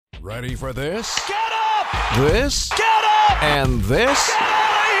Ready for this? Get up! This? Get up! And this? Get out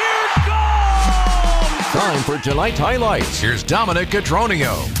of here! Gone! Time for tonight's highlights. Here's Dominic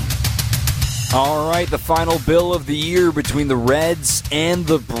Catronio. All right, the final bill of the year between the Reds and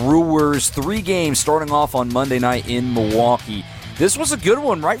the Brewers. 3 games starting off on Monday night in Milwaukee. This was a good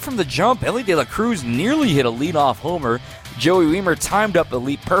one right from the jump. Elly De La Cruz nearly hit a leadoff homer. Joey Wiemer timed up the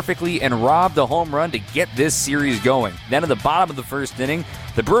leap perfectly and robbed a home run to get this series going. Then at the bottom of the first inning,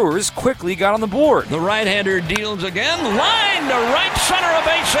 the Brewers quickly got on the board. The right-hander deals again. Line to right center, a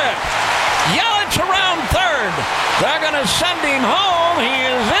base hit. Yelich around third. They're going to send him home. He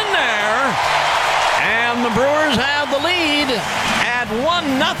is in there. And the Brewers have the lead at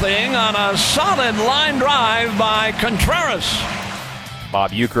 1-0 on a solid line drive by Contreras.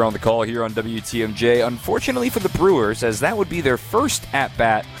 Bob Uecker on the call here on WTMJ. Unfortunately for the Brewers, as that would be their first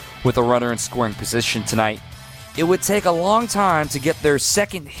at-bat with a runner in scoring position tonight, it would take a long time to get their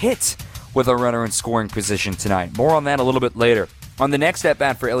second hit with a runner in scoring position tonight. More on that a little bit later. On the next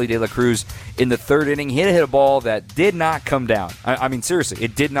at-bat for Elly De La Cruz in the third inning, he hit a ball that did not come down. I mean, seriously,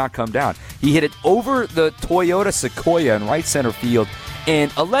 it did not come down. He hit it over the Toyota Sequoia in right center field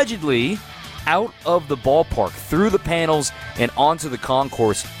and allegedly out of the ballpark, through the panels, and onto the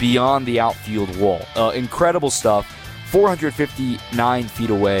concourse beyond the outfield wall. Incredible stuff. 459 feet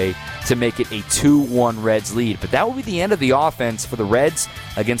away to make it a 2-1 Reds lead. But that will be the end of the offense for the Reds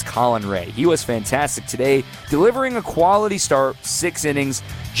against Colin Ray. He was fantastic today, delivering a quality start, 6 innings,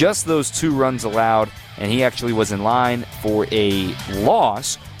 just those 2 runs allowed, and he actually was in line for a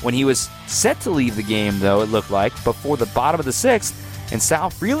loss when he was set to leave the game, though, it looked like, before the bottom of the 6th, and Sal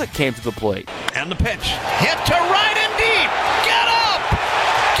Frelick came to the plate. And the pitch. Hit to right and deep. Get up!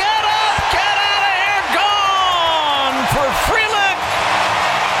 Get up! Get out of here! Gone for Frelick.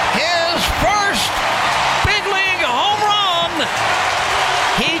 His first big league home run.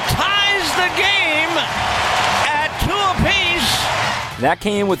 He ties the game at 2 apiece. That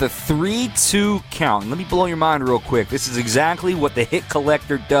came with a 3-2 count. Let me blow your mind real quick. This is exactly what the hit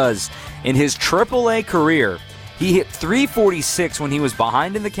collector does in his AAA career. He hit .346 when he was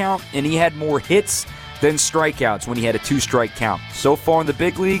behind in the count, and he had more hits than strikeouts when he had a 2-strike count. So far in the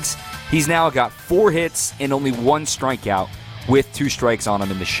big leagues, he's now got 4 hits and only 1 strikeout with 2 strikes on him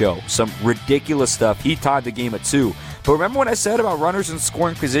in the show. Some ridiculous stuff. He tied the game at 2. But remember what I said about runners in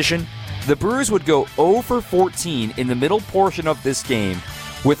scoring position? The Brewers would go 0 for 14 in the middle portion of this game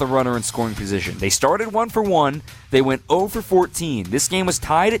with a runner in scoring position. They started 1 for 1. They went 0 for 14. This game was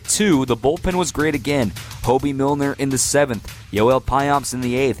tied at 2. The bullpen was great again. Hobie Milner in the 7th. Yoel Payamps in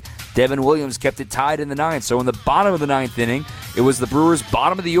the 8th. Devin Williams kept it tied in the 9th. So in the bottom of the 9th inning, it was the Brewers'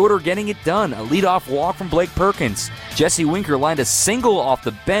 bottom of the order getting it done. A leadoff walk from Blake Perkins. Jesse Winker lined a single off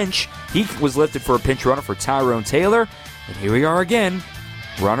the bench. He was lifted for a pinch runner for Tyrone Taylor. And here we are again.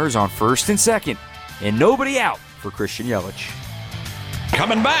 Runners on first and second. And nobody out for Christian Yelich.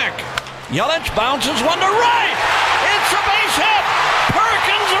 Coming back. Yelich bounces one to right. It's a base hit.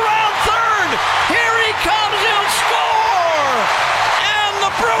 Perkins around third. Here he comes. He'll score. And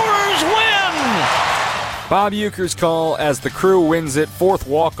the Brewers win. Bob Uecker's call as the Crew wins it. 4th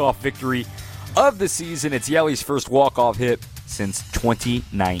walk-off victory of the season. It's Yelly's first walk-off hit since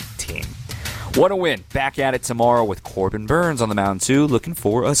 2019. What a win. Back at it tomorrow with Corbin Burns on the mound, too, looking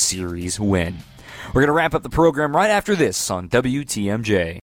for a series win. We're going to wrap up the program right after this on WTMJ.